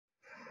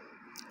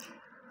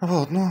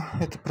Вот, ну,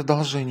 это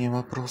продолжение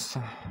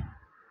вопроса.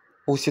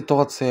 По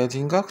ситуации о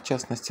деньгах, в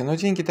частности, но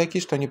деньги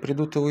такие, что они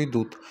придут и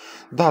уйдут.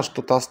 Да,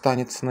 что-то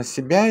останется на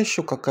себя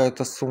еще,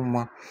 какая-то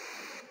сумма.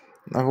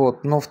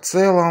 Вот, но в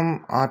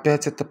целом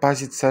опять это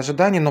позиция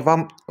ожидания, но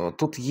вам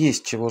тут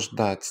есть чего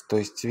ждать. То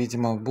есть,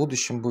 видимо, в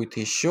будущем будет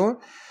еще,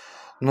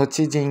 но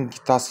те деньги,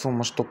 та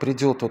сумма, что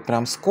придет вот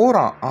прям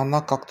скоро,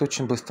 она как-то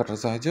очень быстро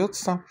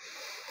разойдется.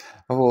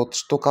 Вот,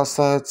 что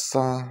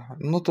касается,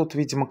 ну, тут,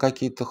 видимо,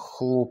 какие-то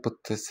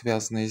хлопоты,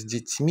 связанные с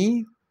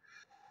детьми.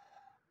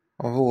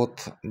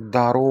 Вот,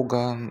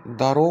 дорога,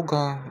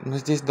 но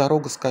здесь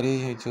дорога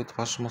скорее идет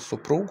вашему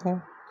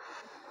супругу.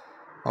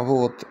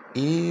 Вот,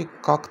 и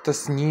как-то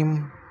с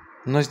ним,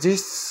 но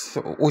здесь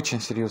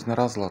очень серьезный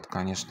разлад,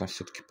 конечно,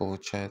 все-таки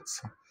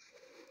получается.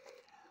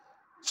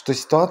 Что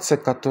ситуация,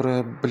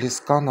 которая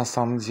близка на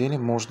самом деле,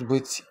 может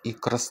быть и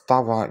к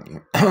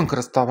расставанию, к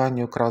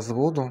расставанию, к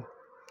разводу.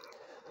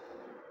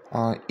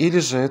 Или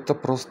же это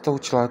просто у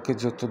человека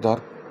идет удар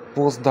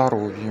по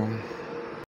здоровью.